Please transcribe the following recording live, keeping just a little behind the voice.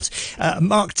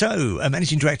Mark Toe,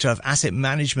 Managing Director of Asset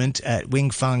Management at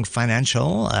Fung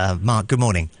Financial. Mark, good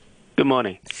morning. Good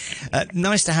morning.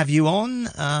 Nice to have you on.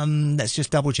 Let's just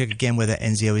double check again whether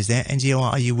Enzio is there. Enzio,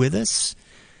 are you with us?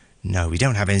 No, we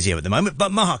don't have Enzio at the moment.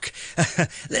 But Mark,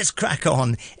 let's crack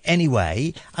on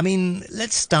anyway. I mean,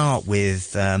 let's start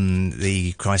with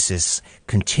the crisis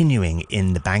continuing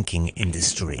in the banking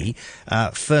industry.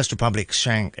 First Republic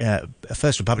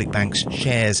Bank's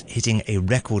shares hitting a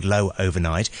record low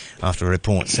overnight after a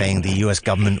report saying the US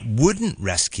government wouldn't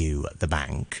rescue the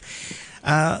bank.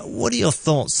 What are your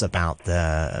thoughts about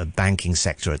the banking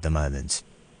sector at the moment?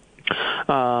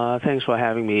 Thanks for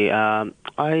having me.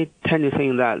 I tend to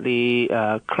think that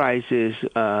the crisis,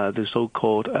 the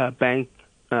so-called bank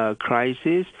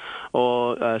crisis,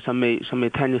 or some may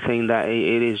tend to think that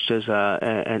it is just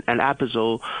an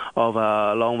episode of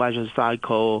a long version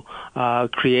cycle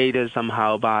created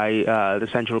somehow by the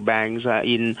central banks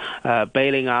in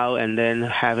bailing out and then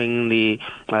having the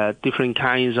different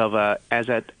kinds of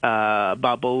asset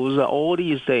bubbles. All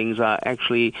these things are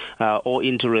actually all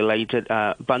interrelated,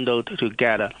 bundled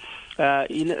together.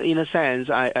 In a sense,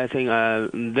 I think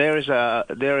there is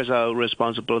a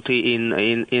responsibility in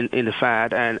the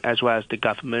Fed and as well as the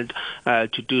government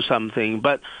to do something,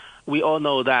 but we all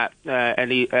know that at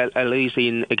least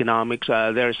in economics,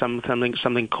 there is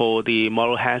something called the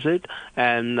moral hazard,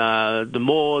 and the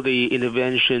more the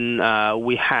intervention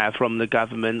we have from the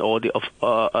government or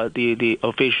the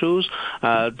officials,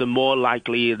 the more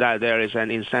likely that there is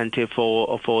an incentive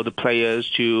for the players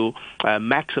to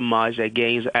maximize their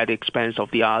gains at the expense of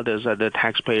the others, the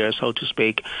taxpayers, so to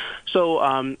speak.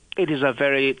 So it is a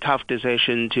very tough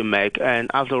decision to make, and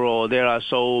after all, there are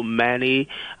so many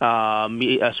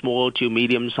small to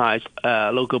medium-sized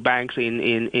local banks in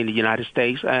the United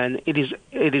States, and it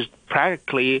is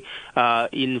practically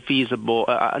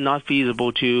infeasible, not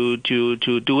feasible to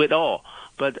do it all.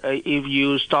 But if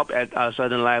you stop at a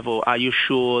certain level, are you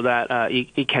sure that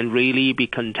it can really be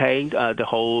contained, the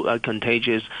whole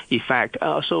contagious effect?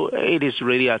 So it is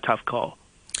really a tough call.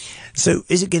 So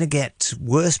is it going to get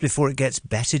worse before it gets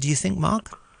better, do you think,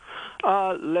 Mark?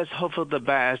 Let's hope for the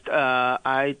best.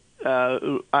 I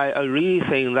really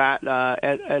think that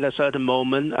at a certain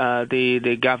moment,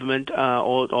 the government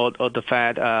or the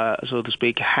Fed, so to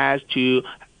speak,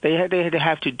 they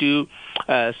have to do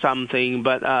something.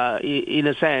 But in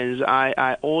a sense,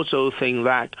 I also think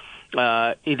that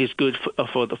it is good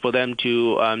for them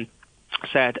to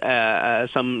set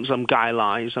some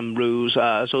guidelines, some rules,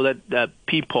 so that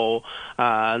people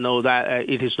know that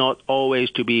it is not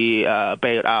always to be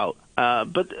bailed out.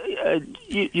 But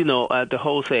the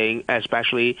whole thing,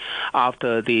 especially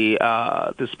after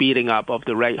the speeding up of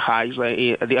the rate hikes,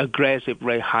 the aggressive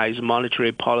rate hikes,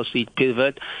 monetary policy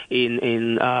pivot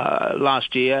in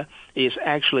last year, is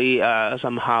actually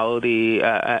somehow the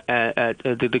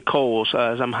cause,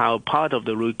 somehow part of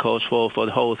the root cause for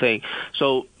the whole thing.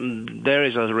 So there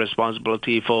is a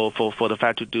responsibility for the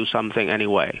Fed to do something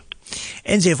anyway.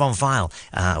 Enzio von Pfeil,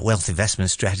 Wealth Investment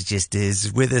Strategist,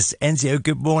 is with us. Enzio,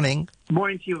 good morning.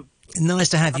 Morning to you. Nice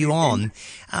to have you on.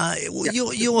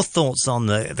 Your thoughts on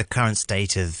the current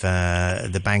state of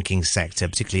the banking sector,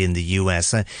 particularly in the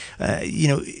US.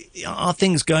 Are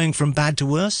things going from bad to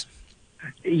worse?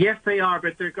 Yes, they are,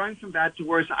 but they're going from bad to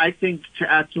worse. I think,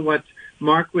 to add to what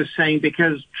Mark was saying,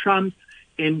 because Trump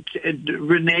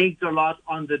reneged a lot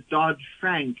on the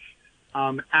Dodd-Frank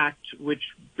Act, which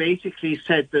basically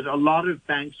said that a lot of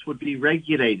banks would be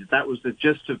regulated. That was the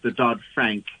gist of the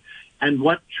Dodd-Frank. And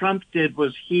what Trump did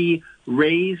was he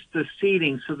raised the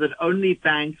ceiling so that only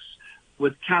banks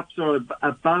with capital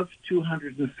above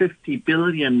 $250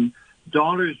 billion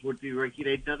would be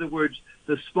regulated. In other words,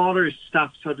 the smaller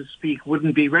stuff, so to speak,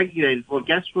 wouldn't be regulated. Well,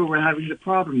 guess where we're having the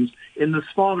problems? In the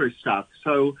smaller stuff.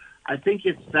 So I think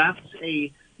that's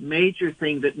a major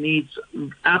thing that needs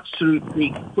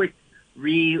absolutely quick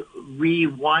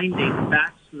rewinding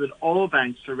back so that all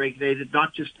banks are regulated,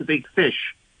 not just the big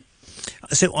fish.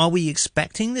 So are we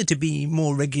expecting there to be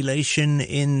more regulation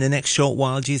in the next short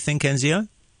while, do you think, Enzio?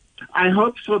 I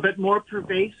hope so, but more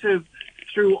pervasive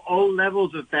through all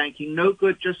levels of banking. No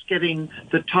good just getting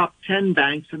the top 10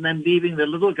 banks and then leaving the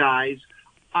little guys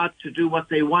ought to do what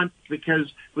they want,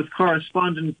 because with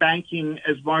correspondent banking,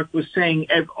 as Mark was saying,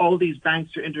 all these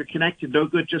banks are interconnected. No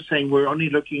good just saying we're only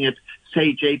looking at,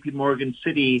 say, JP Morgan,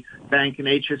 Citibank, and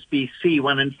HSBC,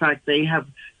 when in fact they have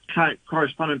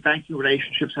correspondent banking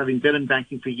relationships, having been in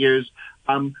banking for years,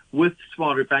 with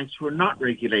smaller banks who are not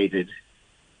regulated.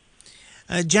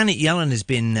 Janet Yellen has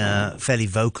been fairly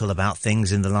vocal about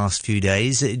things in the last few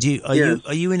days. Are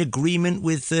you in agreement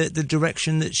with the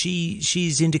direction that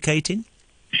she's indicating?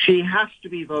 She has to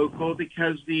be vocal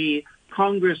because the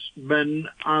congressmen,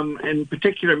 in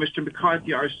particular Mr.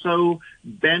 McCarthy, are so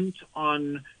bent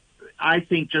on, I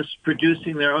think, just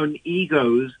producing their own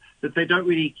egos that they don't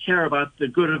really care about the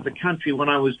good of the country. When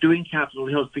I was doing Capitol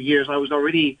Hill for years, I was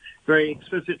already very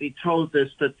explicitly told this,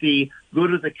 that the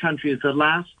good of the country is the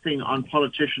last thing on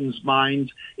politicians'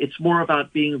 minds. It's more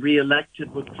about being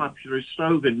reelected with popular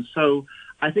slogans. So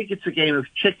I think it's a game of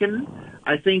chicken.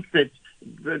 I think that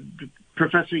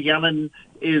Professor Yellen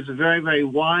is very, very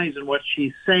wise in what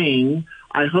she's saying.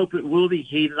 I hope it will be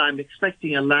heeded. I'm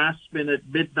expecting a last-minute,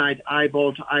 midnight,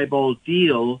 eyeball-to-eyeball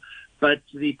deal, but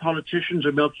the politicians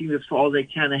are milking this for all they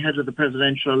can ahead of the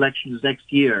presidential elections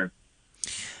next year.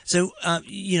 So,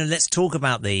 let's talk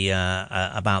about the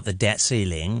debt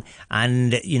ceiling,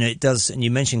 and it does. And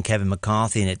you mentioned Kevin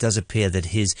McCarthy, and it does appear that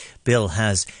his bill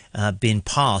has been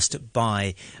passed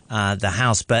by the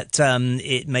House, but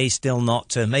it may still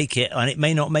not make it, and it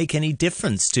may not make any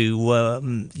difference to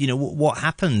what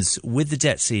happens with the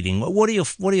debt ceiling. What are your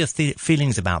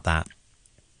feelings about that?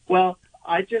 Well,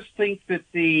 I just think that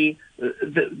the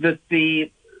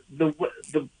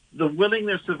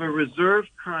willingness of a reserve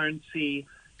currency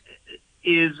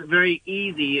is very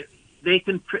easy. They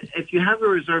can, if you have a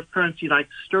reserve currency like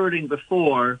sterling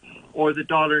before or the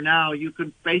dollar now, you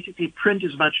can basically print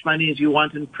as much money as you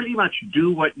want and pretty much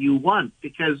do what you want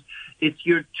because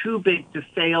you're too big to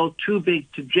fail, too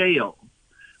big to jail.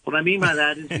 What I mean by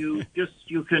that is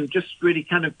you can just really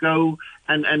kind of go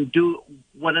and do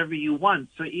whatever you want.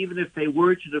 So even if they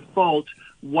were to default,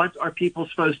 what are people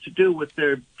supposed to do with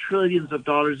their trillions of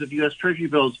dollars of U.S. Treasury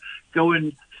bills? Go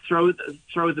and throw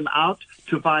them out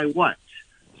to buy what?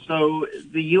 So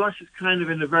the U.S. is kind of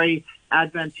in a very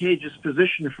advantageous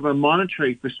position from a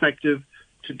monetary perspective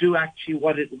to do actually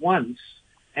what it wants.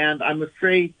 And I'm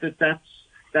afraid that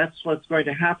that's what's going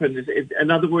to happen. In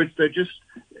other words, they're just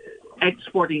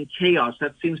exporting chaos.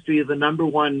 That seems to be the number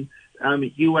one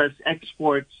U.S.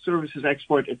 services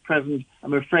export at present,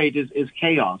 I'm afraid, is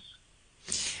chaos.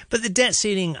 But the debt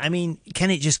ceiling, I mean,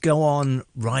 can it just go on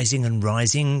rising and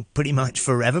rising pretty much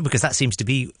forever? Because that seems to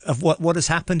be of what has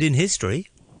happened in history.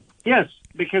 Yes,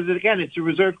 because, again, it's a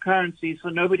reserve currency, so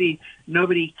nobody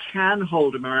can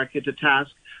hold America to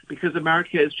task because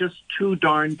America is just too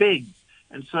darn big.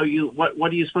 And so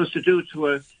what are you supposed to do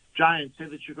to a giant? Say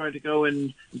that you're going to go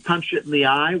and punch it in the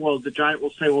eye? Well, the giant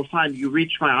will say, well, fine, you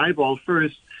reach my eyeball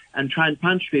first and try and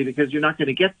punch me because you're not going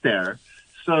to get there.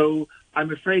 So I'm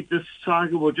afraid this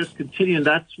saga will just continue, and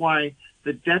that's why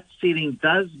the debt ceiling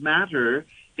does matter.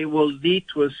 It will lead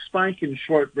to a spike in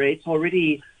short rates.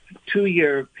 Already,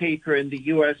 2-year paper in the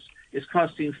U.S. is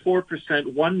costing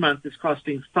 4%. 1 month is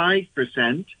costing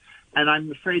 5%, and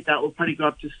I'm afraid that will probably go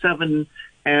up to 7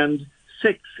 and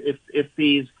 6 if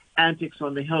these antics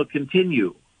on the Hill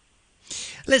continue.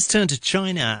 Let's turn to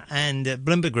China, and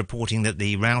Bloomberg reporting that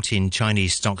the rout in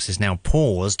Chinese stocks is now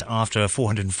paused after a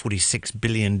 $446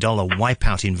 billion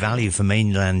wipeout in value for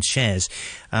mainland shares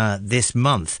this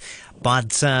month.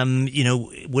 But,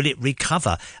 will it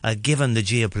recover given the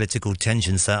geopolitical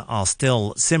tensions that are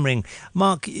still simmering?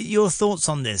 Mark, your thoughts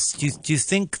on this? Do you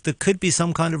think there could be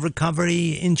some kind of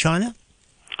recovery in China?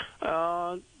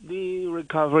 The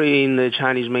recovery in the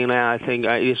Chinese mainland, I think,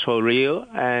 is for real.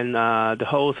 And the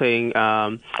whole thing,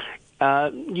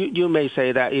 you may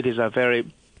say that it is a very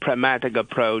pragmatic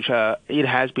approach. It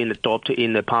has been adopted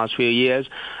in the past few years,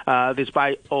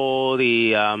 despite all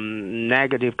the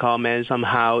negative comments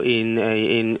somehow in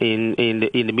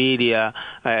the media,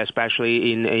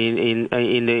 especially in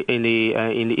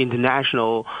the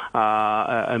international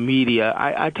media.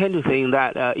 I tend to think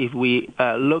that if we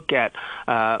look at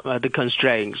the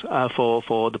constraints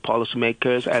for the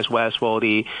policymakers as well as for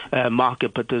the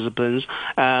market participants,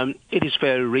 it is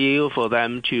very real for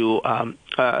them to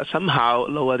somehow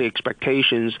lower the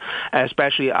expectations,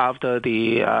 especially after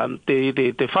the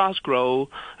fast growth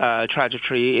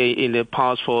trajectory in the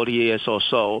past 40 years or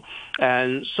so.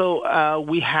 And so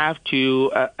we have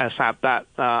to accept that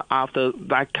after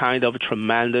that kind of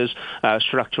tremendous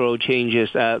structural changes,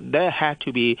 there had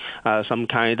to be some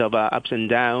kind of ups and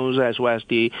downs as well as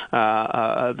the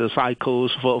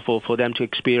cycles for them to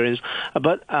experience.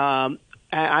 But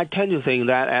I tend to think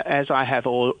that, as I have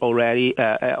already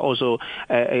also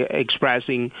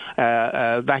expressing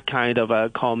that kind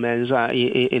of comments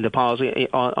in the past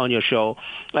on your show,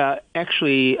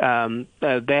 actually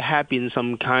there have been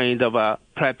some kind of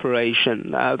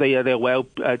preparation. They're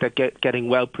getting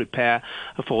well prepared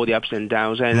for the ups and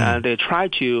downs, and they try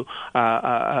to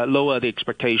lower the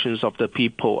expectations of the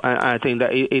people. And I think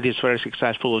that it is very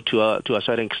successful to a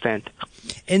certain extent.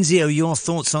 Enzio, your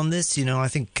thoughts on this? You know, I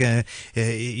think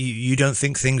you don't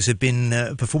think things have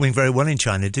been performing very well in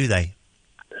China, do they?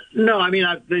 No, I mean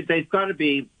they've got to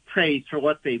be praised for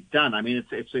what they've done. I mean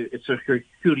it's a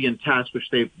Herculean task, which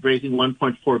they're raising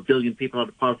 1.4 billion people out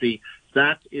of poverty.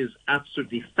 That is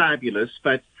absolutely fabulous,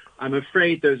 but I'm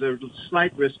afraid there's a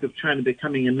slight risk of China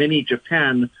becoming a mini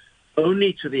Japan,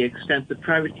 only to the extent that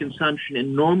private consumption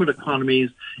in normal economies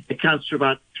accounts for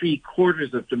about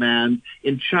 3/4 of demand.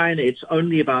 In China, it's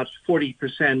only about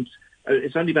 40%.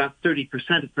 It's only about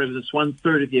 30% at present. It's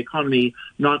 1/3 of the economy,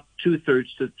 not 2/3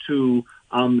 to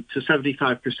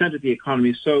 75% of the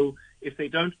economy. So if they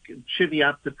don't chivvy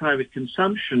up the private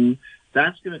consumption,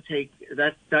 that's going to take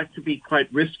that could be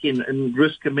quite risky and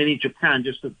risk a mini Japan,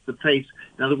 just the place.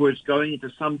 In other words, going into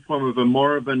some form of a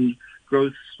moribund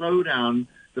growth slowdown.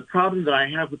 The problem that I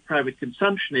have with private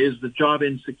consumption is the job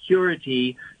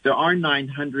insecurity. There are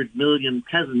 900 million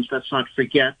peasants. Let's not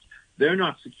forget. They're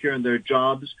not secure in their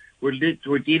jobs.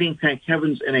 We're dealing, thank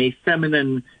heavens, in a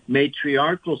feminine,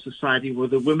 matriarchal society where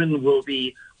the women will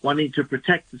be wanting to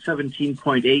protect the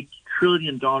 $17.8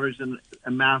 trillion in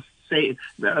amassed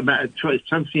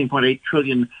 17.8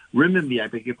 trillion renminbi, I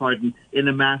beg your pardon, in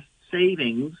amassed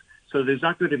savings. So there's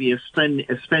not going to be a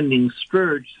spending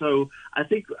splurge. So I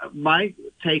think my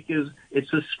take is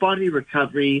it's a spotty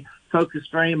recovery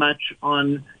focused very much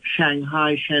on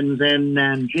Shanghai, Shenzhen,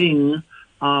 Nanjing,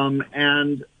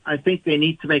 and I think they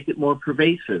need to make it more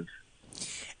pervasive.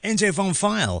 Enzio von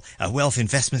Pfeil, a wealth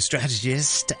investment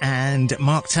strategist, and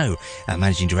Mark To,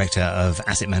 Managing Director of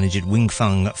asset manager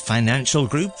Fung Financial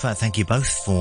Group. Thank you both for